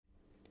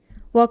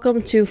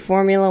Welcome to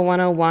Formula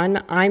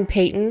 101. I'm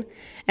Peyton,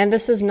 and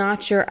this is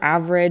not your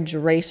average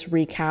race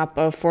recap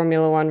of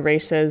Formula One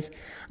races.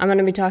 I'm going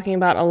to be talking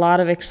about a lot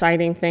of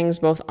exciting things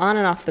both on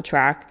and off the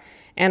track,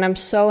 and I'm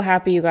so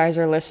happy you guys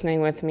are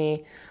listening with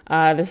me.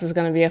 This is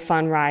going to be a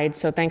fun ride,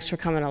 so thanks for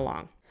coming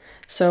along.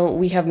 So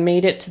we have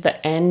made it to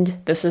the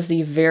end. This is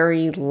the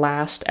very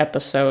last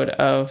episode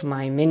of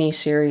my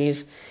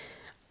mini-series.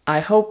 I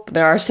hope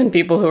there are some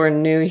people who are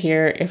new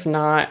here. If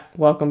not,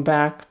 welcome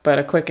back. But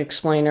a quick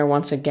explainer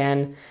once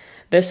again.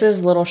 This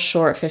is little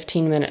short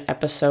 15-minute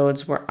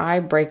episodes where I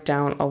break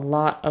down a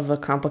lot of the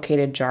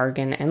complicated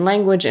jargon and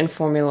language in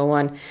Formula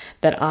One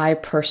that I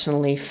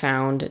personally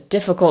found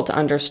difficult to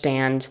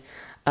understand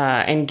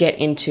and get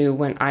into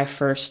when I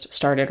first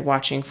started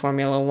watching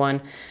Formula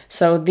One.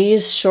 So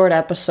these short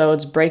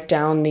episodes break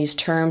down these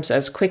terms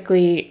as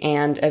quickly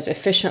and as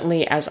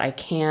efficiently as I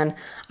can.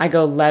 I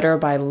go letter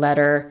by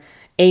letter,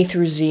 A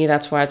through Z,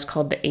 that's why it's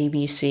called the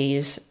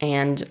ABCs.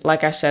 And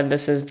like I said,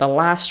 this is the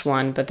last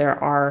one, but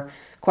there are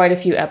quite a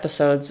few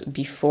episodes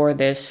before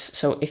this.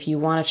 So if you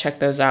want to check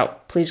those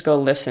out, please go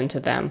listen to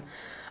them.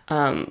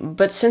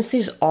 But since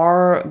these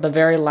are the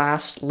very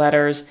last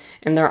letters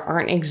and there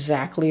aren't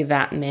exactly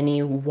that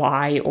many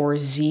Y or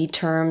Z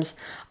terms,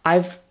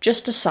 I've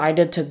just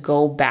decided to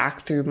go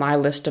back through my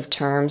list of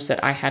terms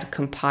that I had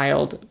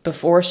compiled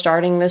before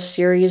starting this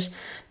series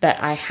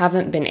that I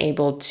haven't been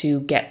able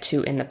to get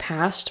to in the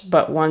past,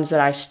 but ones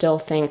that I still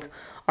think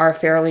are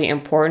fairly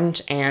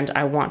important and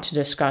I want to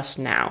discuss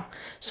now.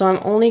 So I'm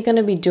only going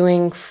to be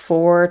doing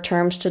 4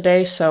 terms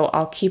today, so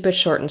I'll keep it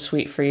short and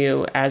sweet for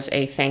you as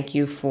a thank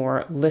you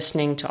for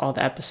listening to all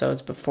the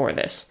episodes before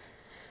this.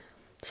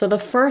 So the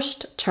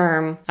first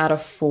term out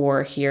of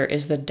 4 here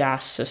is the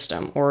DAS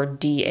system, or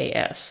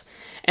DAS.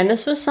 And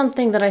this was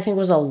something that I think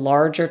was a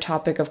larger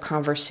topic of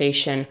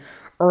conversation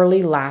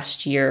early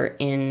last year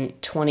in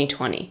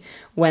 2020,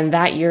 when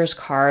that year's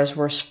cars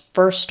were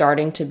first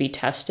starting to be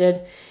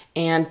tested,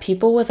 and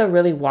people with a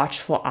really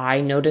watchful eye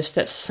noticed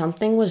that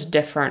something was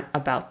different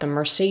about the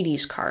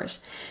Mercedes cars.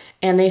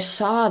 And they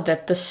saw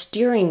that the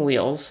steering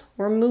wheels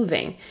were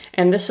moving.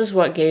 And this is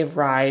what gave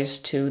rise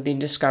to the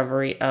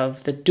discovery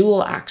of the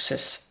dual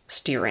axis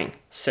steering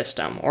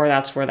system, or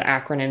that's where the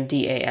acronym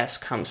DAS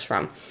comes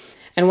from.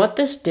 And what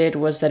this did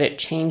was that it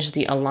changed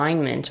the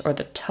alignment, or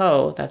the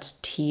toe, that's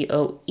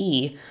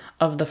TOE,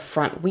 of the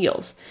front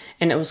wheels.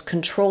 And it was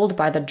controlled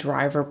by the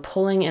driver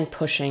pulling and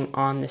pushing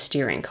on the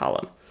steering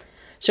column.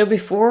 So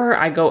before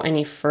I go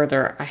any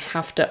further, I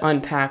have to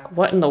unpack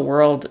what in the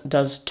world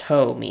does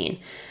toe mean.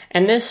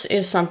 And this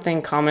is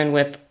something common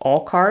with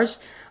all cars,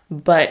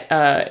 but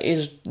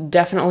is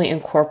definitely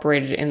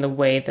incorporated in the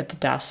way that the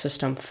DAS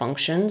system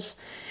functions.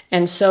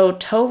 And so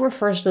toe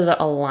refers to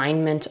the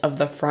alignment of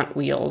the front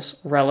wheels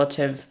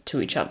relative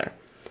to each other.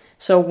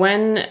 So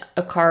when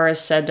a car is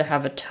said to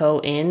have a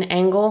toe-in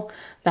angle,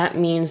 that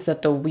means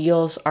that the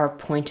wheels are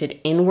pointed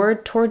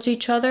inward towards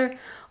each other,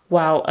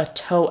 while a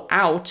toe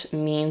out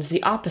means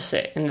the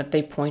opposite, in that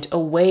they point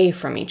away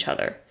from each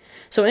other.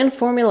 So in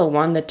Formula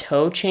One, the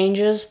toe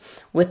changes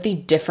with the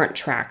different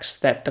tracks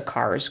that the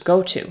cars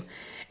go to.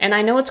 And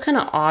I know it's kind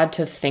of odd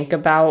to think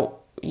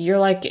about. You're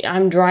like,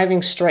 I'm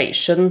driving straight.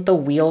 Shouldn't the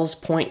wheels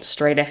point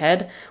straight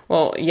ahead?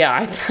 Well, yeah,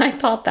 I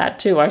thought that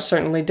too. I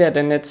certainly did.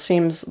 And it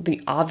seems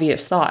the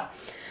obvious thought.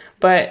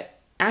 But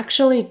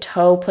actually,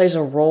 toe plays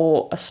a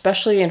role,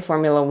 especially in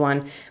Formula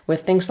One,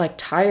 with things like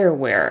tire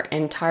wear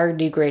and tire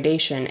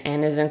degradation,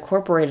 and is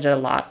incorporated a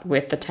lot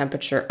with the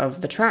temperature of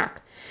the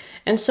track.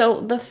 And so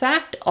the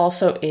fact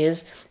also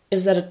is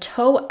that a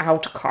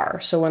toe-out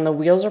car, so when the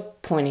wheels are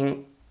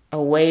pointing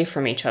away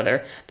from each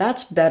other,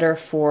 that's better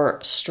for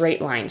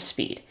straight line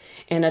speed.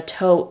 And a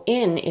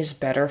toe-in is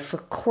better for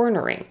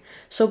cornering.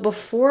 So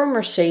before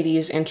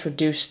Mercedes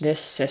introduced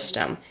this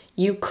system,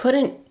 you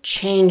couldn't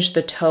change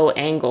the toe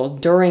angle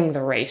during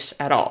the race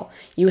at all.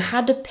 You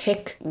had to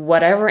pick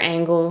whatever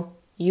angle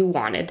you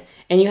wanted,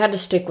 and you had to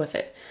stick with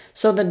it.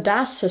 So the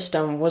DAS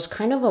system was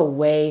kind of a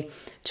way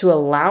to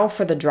allow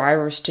for the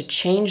drivers to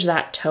change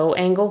that toe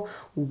angle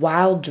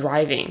while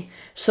driving.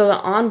 So the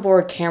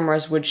onboard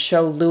cameras would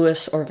show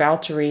Lewis or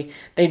Valtteri,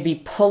 they'd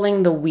be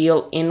pulling the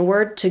wheel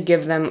inward to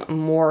give them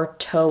more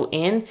toe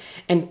in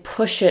and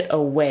push it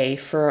away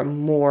for a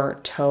more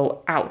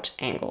toe out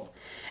angle.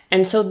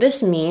 And so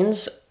this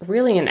means,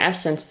 really in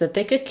essence, that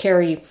they could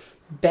carry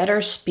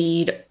better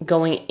speed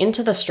going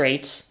into the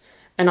straights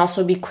and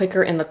also be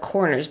quicker in the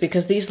corners,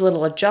 because these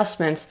little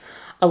adjustments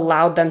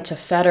allowed them to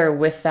fetter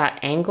with that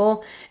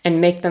angle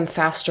and make them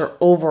faster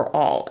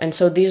overall. And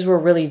so these were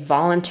really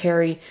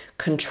voluntary,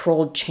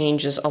 controlled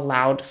changes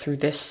allowed through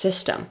this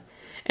system.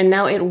 And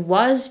now it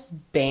was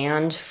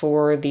banned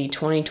for the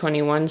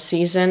 2021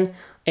 season.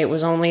 It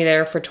was only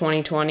there for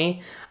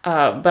 2020,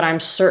 but I'm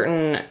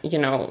certain,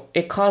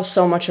 it caused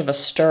so much of a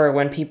stir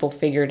when people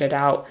figured it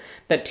out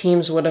that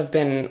teams would have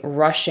been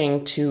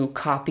rushing to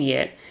copy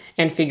it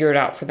and figure it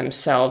out for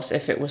themselves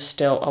if it was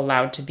still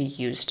allowed to be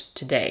used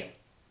today.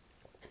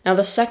 Now,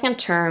 the second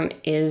term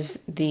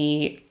is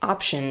the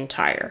option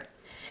tire.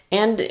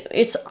 And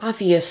it's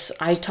obvious,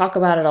 I talk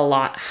about it a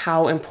lot,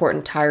 how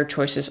important tire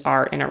choices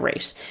are in a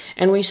race.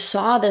 And we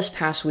saw this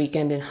past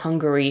weekend in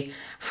Hungary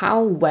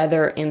how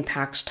weather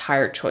impacts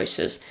tire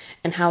choices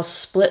and how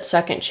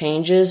split-second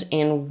changes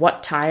in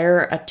what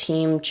tire a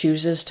team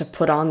chooses to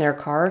put on their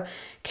car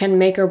can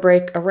make or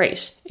break a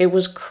race. It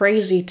was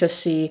crazy to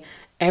see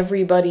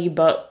everybody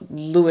but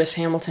Lewis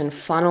Hamilton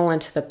funnel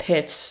into the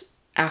pits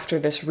after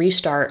this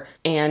restart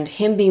and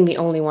him being the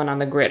only one on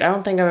the grid. I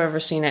don't think I've ever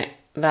seen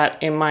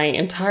that in my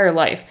entire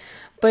life.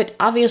 But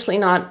obviously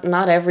not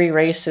every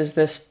race is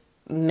this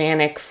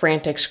manic,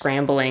 frantic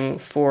scrambling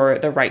for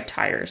the right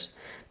tires.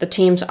 The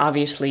teams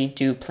obviously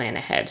do plan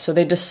ahead. So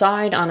they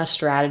decide on a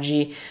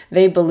strategy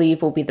they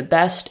believe will be the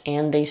best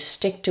and they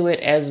stick to it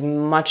as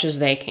much as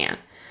they can.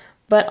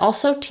 But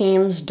also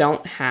teams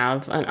don't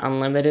have an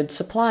unlimited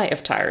supply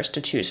of tires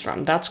to choose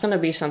from. That's going to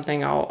be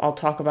something I'll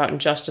talk about in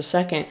just a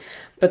second,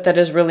 but that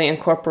is really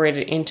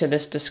incorporated into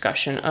this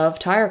discussion of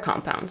tire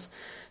compounds.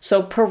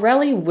 So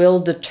Pirelli will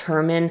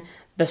determine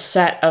the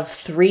set of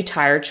 3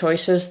 tire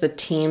choices the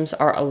teams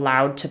are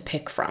allowed to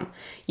pick from.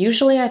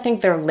 Usually I think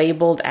they're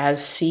labeled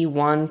as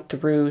C1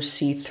 through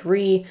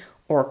C3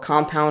 or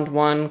compound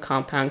 1,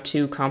 compound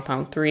 2,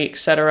 compound 3,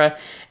 etc.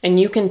 And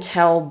you can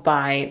tell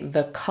by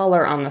the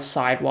color on the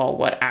sidewall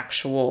what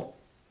actual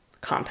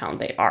compound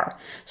they are.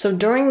 So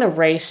during the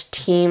race,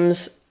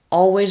 teams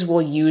always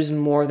will use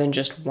more than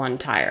just one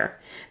tire.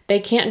 They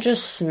can't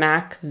just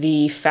smack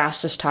the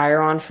fastest tire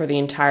on for the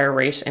entire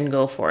race and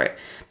go for it.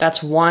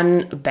 That's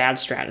 1, bad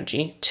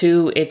strategy.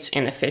 2, it's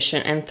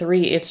inefficient. And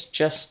 3, it's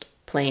just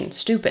plain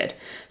stupid.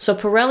 So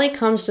Pirelli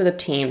comes to the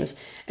teams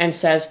and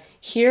says,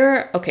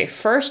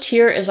 first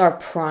here is our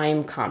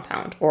prime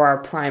compound or our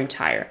prime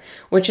tire,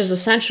 which is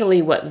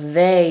essentially what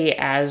they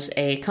as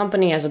a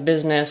company, as a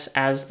business,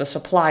 as the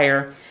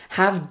supplier,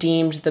 have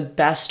deemed the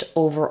best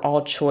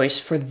overall choice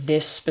for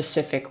this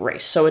specific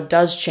race. So it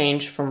does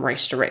change from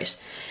race to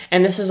race.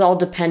 And this is all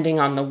depending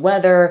on the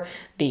weather,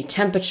 the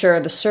temperature,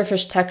 the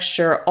surface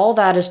texture, all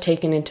that is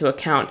taken into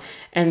account.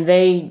 And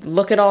they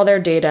look at all their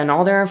data and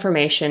all their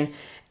information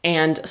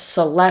and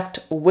select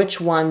which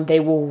one they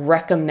will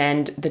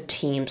recommend the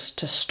teams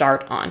to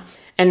start on.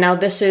 And now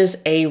this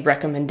is a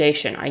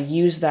recommendation. I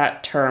use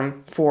that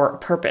term for a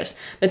purpose.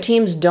 The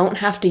teams don't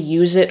have to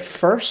use it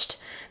first.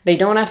 They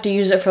don't have to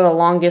use it for the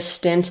longest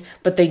stint,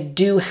 but they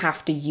do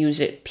have to use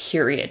it,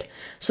 period.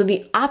 So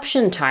the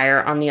option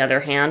tire, on the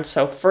other hand,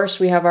 so first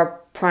we have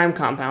our prime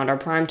compound, our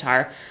prime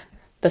tire.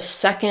 The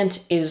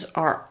second is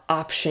our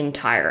option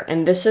tire,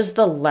 and this is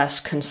the less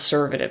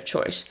conservative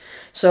choice.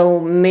 So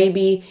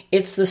maybe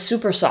it's the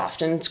super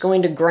soft and it's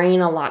going to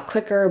grain a lot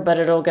quicker, but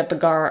it'll get the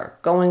car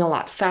going a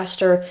lot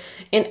faster.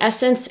 In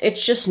essence,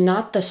 it's just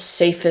not the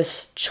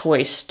safest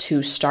choice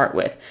to start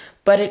with,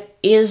 but it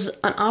is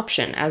an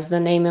option, as the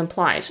name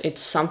implies.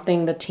 It's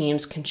something the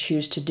teams can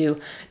choose to do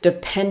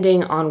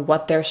depending on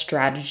what their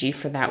strategy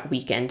for that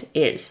weekend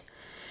is.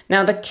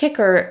 Now, the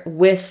kicker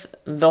with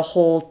the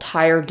whole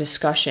tire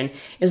discussion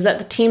is that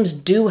the teams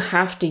do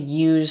have to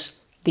use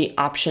the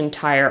option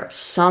tire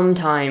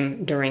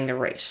sometime during the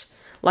race.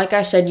 Like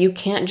I said, you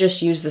can't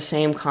just use the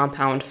same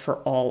compound for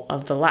all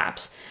of the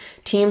laps.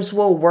 Teams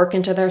will work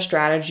into their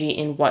strategy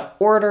in what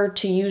order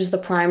to use the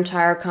prime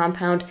tire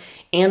compound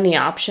and the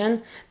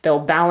option. They'll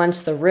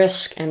balance the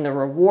risk and the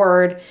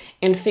reward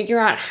and figure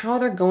out how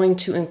they're going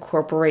to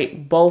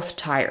incorporate both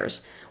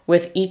tires,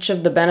 with each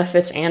of the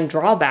benefits and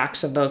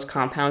drawbacks of those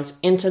compounds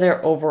into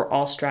their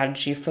overall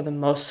strategy for the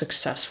most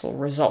successful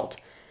result.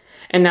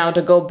 And now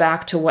to go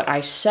back to what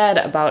I said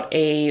about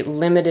a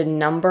limited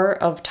number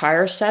of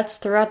tire sets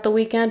throughout the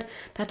weekend,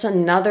 that's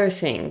another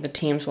thing the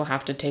teams will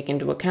have to take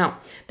into account.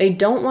 They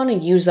don't want to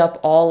use up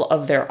all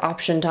of their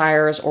option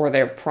tires or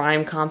their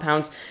prime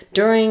compounds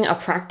during a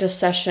practice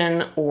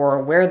session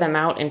or wear them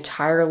out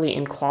entirely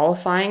in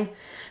qualifying.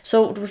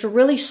 So to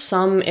really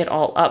sum it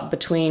all up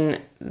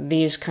between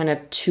these kind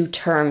of two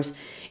terms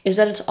is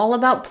that it's all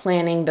about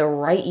planning the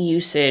right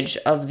usage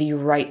of the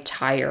right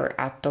tire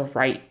at the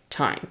right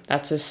time.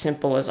 That's as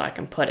simple as I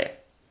can put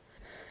it.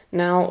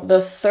 Now,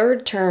 the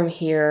third term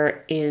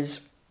here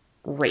is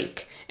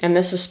rake, and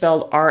this is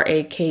spelled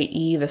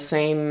R-A-K-E, the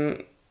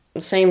same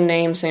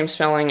name, same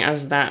spelling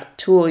as that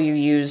tool you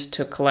use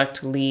to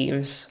collect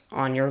leaves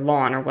on your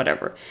lawn or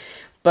whatever.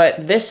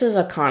 But this is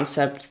a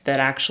concept that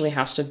actually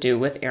has to do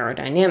with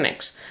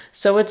aerodynamics.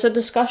 So it's a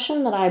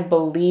discussion that I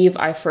believe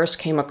I first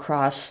came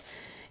across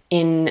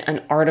in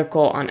an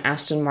article on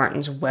Aston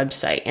Martin's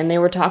website, and they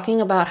were talking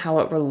about how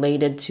it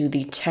related to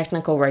the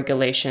technical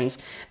regulations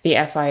the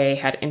FIA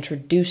had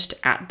introduced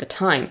at the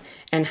time,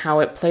 and how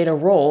it played a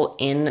role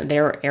in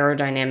their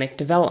aerodynamic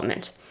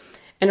development.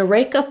 And a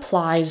rake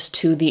applies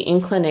to the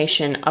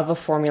inclination of a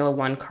Formula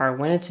One car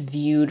when it's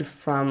viewed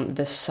from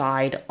the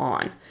side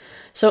on.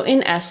 So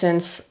in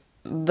essence,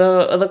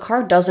 the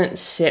car doesn't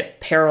sit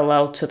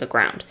parallel to the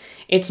ground.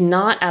 It's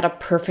not at a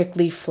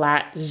perfectly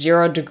flat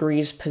 0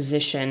 degrees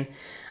position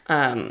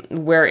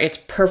where it's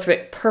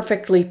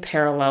perfectly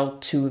parallel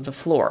to the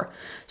floor.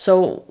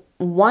 So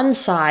one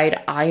side,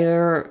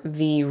 either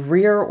the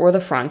rear or the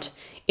front,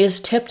 is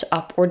tipped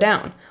up or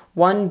down,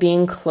 one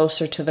being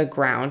closer to the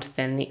ground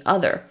than the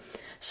other.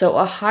 So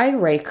a high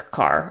rake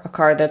car, a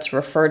car that's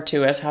referred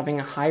to as having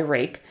a high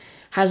rake,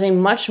 has a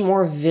much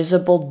more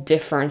visible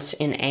difference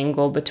in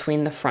angle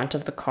between the front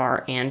of the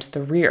car and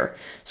the rear.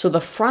 So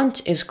the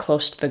front is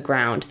close to the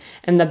ground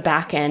and the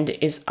back end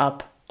is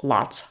up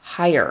lots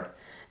higher.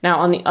 Now,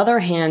 on the other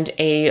hand,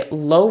 a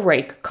low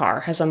rake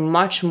car has a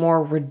much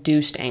more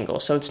reduced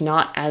angle, so it's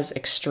not as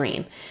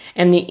extreme.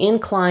 And the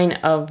incline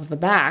of the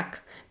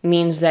back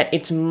means that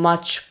it's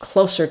much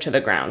closer to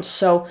the ground.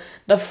 So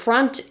the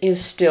front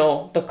is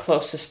still the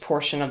closest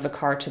portion of the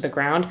car to the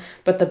ground,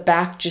 but the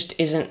back just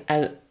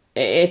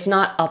it's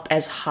not up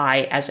as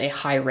high as a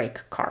high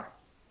rake car.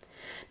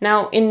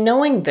 Now, in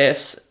knowing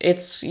this,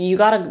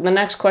 the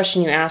next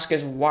question you ask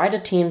is, why do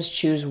teams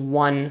choose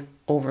one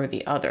over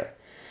the other?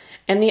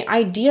 And the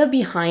idea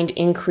behind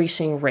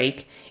increasing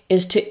rake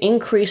is to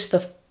increase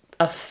the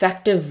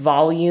effective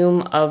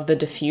volume of the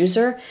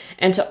diffuser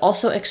and to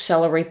also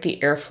accelerate the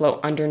airflow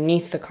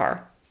underneath the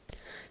car.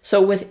 So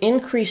with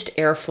increased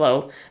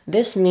airflow,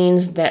 this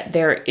means that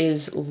there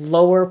is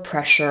lower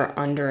pressure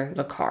under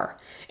the car.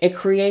 It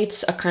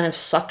creates a kind of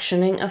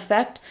suctioning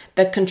effect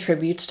that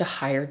contributes to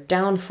higher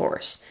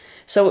downforce.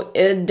 So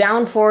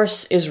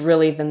downforce is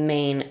really the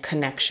main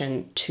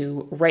connection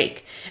to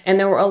rake. And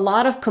there were a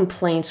lot of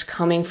complaints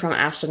coming from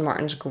Aston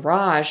Martin's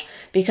garage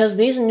because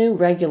these new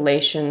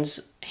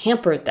regulations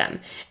hampered them,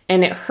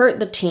 and it hurt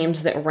the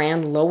teams that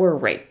ran lower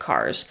rake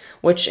cars,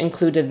 which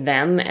included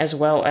them as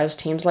well as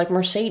teams like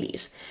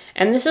Mercedes.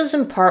 And this is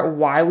in part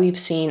why we've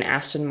seen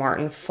Aston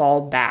Martin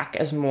fall back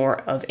as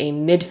more of a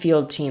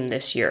midfield team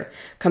this year,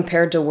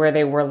 compared to where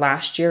they were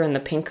last year in the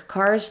pink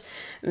cars.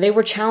 They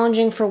were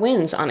challenging for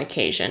wins on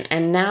occasion,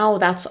 and now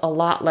that's a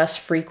lot less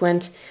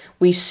frequent.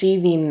 We see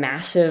the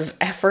massive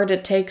effort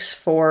it takes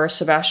for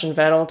Sebastian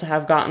Vettel to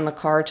have gotten the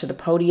car to the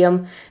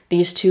podium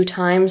these 2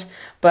 times,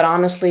 but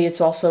honestly,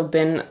 it's also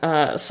been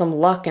some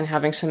luck in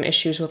having some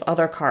issues with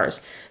other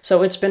cars.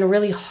 So it's been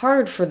really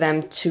hard for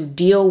them to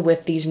deal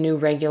with these new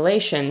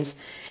regulations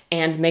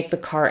and make the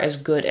car as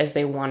good as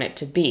they want it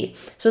to be.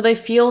 So they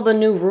feel the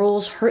new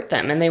rules hurt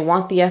them, and they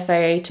want the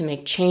FIA to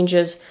make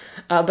changes.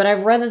 But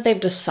I've read that they've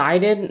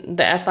decided,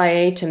 the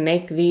FIA, to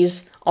make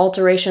these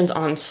alterations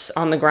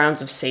on the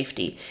grounds of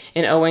safety,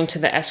 and owing to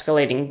the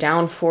escalating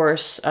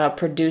downforce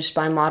produced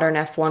by modern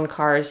F1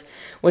 cars,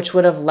 which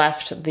would have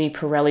left the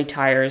Pirelli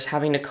tires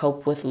having to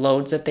cope with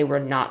loads that they were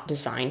not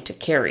designed to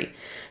carry.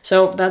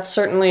 So that's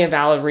certainly a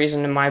valid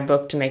reason in my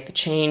book to make the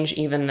change,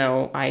 even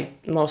though I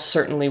most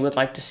certainly would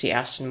like to see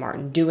Aston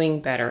Martin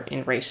doing better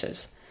in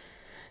races.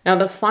 Now,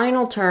 the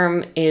final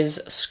term is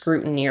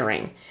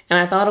scrutineering, and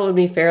I thought it would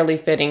be fairly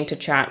fitting to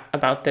chat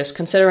about this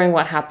considering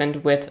what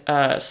happened with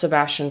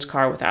Sebastian's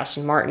car with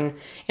Aston Martin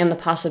and the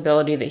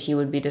possibility that he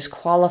would be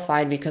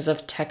disqualified because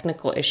of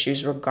technical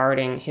issues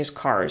regarding his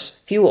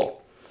car's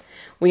fuel.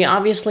 We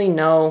obviously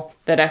know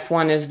that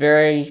F1 is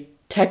very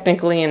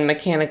technically and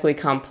mechanically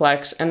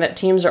complex, and that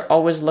teams are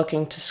always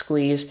looking to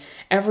squeeze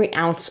every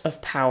ounce of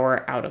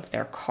power out of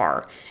their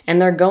car. And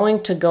they're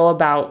going to go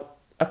about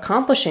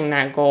accomplishing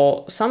that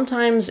goal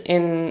sometimes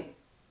in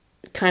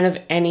kind of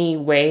any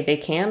way they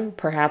can,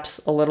 perhaps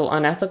a little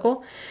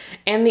unethical.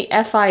 And the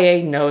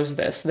FIA knows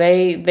this.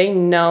 They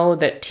know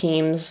that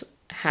teams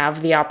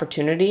have the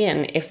opportunity,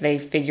 and if they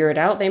figure it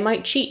out, they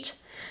might cheat.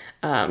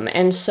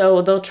 And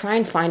so they'll try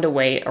and find a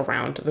way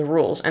around the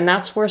rules. And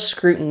that's where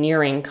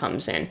scrutineering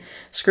comes in.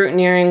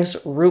 Scrutineering's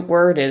root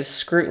word is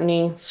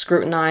scrutiny,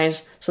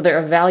 scrutinize. So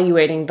they're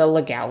evaluating the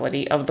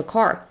legality of the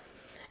car.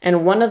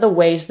 And one of the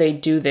ways they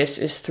do this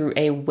is through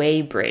a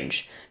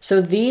weighbridge.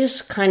 So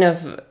these kind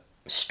of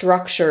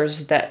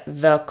structures that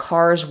the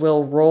cars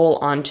will roll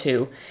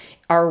onto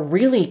are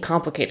really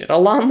complicated, a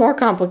lot more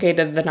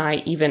complicated than I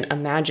even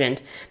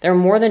imagined. They're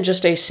more than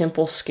just a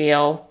simple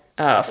scale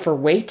for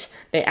weight.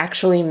 They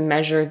actually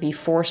measure the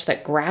force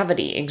that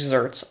gravity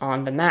exerts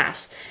on the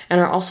mass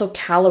and are also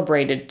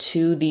calibrated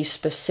to the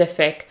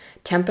specific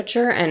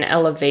temperature and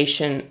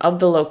elevation of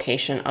the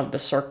location of the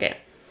circuit.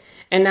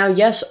 And now,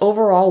 yes,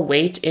 overall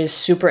weight is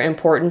super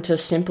important to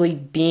simply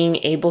being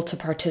able to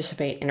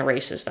participate in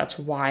races. That's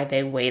why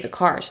they weigh the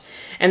cars.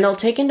 And they'll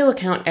take into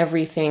account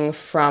everything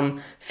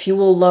from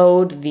fuel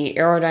load, the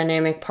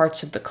aerodynamic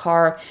parts of the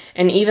car,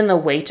 and even the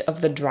weight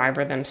of the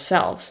driver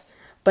themselves.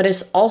 But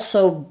it's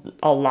also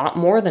a lot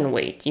more than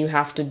weight. You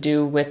have to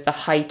do with the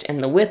height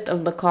and the width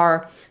of the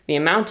car, the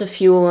amount of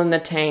fuel in the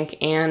tank,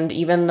 and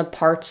even the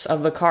parts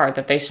of the car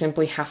that they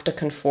simply have to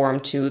conform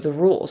to the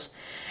rules.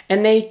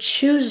 And they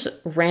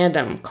choose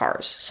random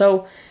cars.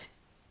 So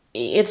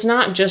it's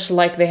not just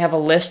like they have a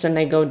list and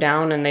they go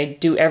down and they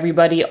do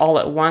everybody all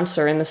at once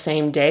or in the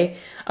same day.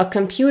 A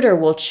computer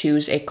will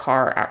choose a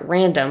car at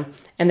random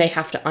and they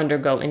have to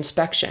undergo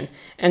inspection.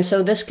 And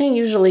so this can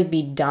usually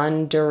be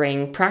done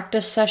during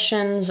practice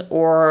sessions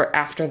or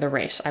after the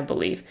race, I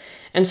believe.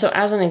 And so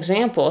as an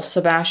example,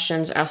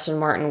 Sebastian's Aston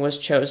Martin was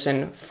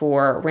chosen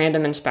for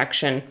random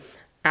inspection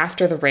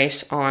after the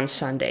race on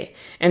Sunday,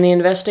 and the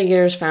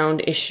investigators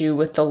found issue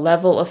with the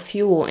level of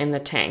fuel in the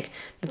tank,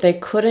 that they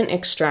couldn't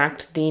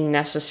extract the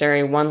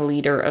necessary 1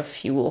 liter of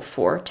fuel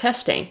for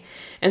testing.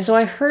 And so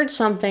I heard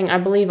something, I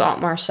believe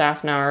Otmar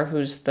Safnauer,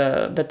 who's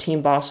the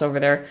team boss over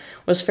there,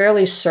 was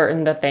fairly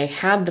certain that they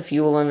had the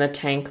fuel in the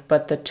tank,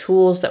 but the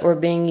tools that were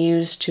being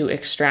used to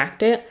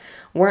extract it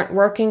weren't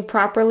working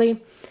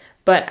properly.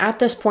 But at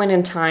this point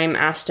in time,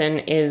 Aston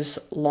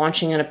is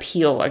launching an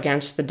appeal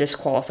against the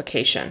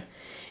disqualification.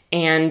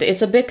 And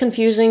it's a bit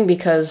confusing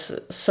because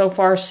so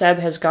far Seb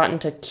has gotten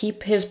to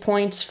keep his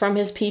points from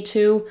his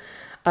P2,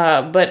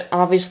 but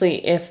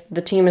obviously if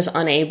the team is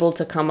unable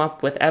to come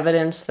up with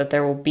evidence that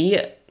there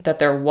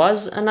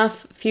was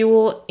enough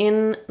fuel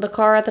in the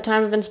car at the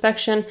time of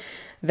inspection,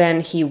 then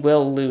he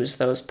will lose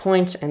those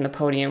points and the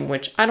podium,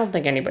 which I don't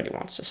think anybody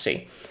wants to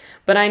see.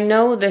 But I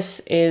know this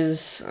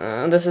is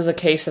a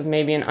case of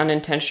maybe an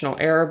unintentional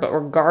error, but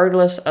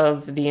regardless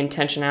of the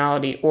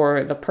intentionality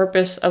or the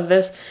purpose of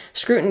this,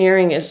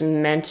 scrutineering is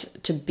meant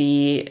to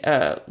be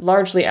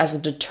largely as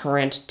a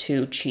deterrent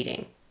to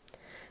cheating.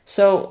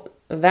 So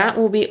that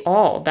will be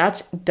all.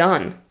 That's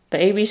done. The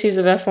ABCs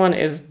of F1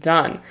 is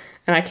done.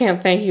 And I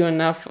can't thank you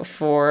enough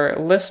for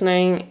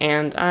listening,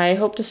 and I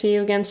hope to see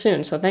you again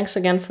soon. So thanks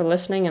again for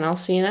listening, and I'll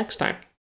see you next time.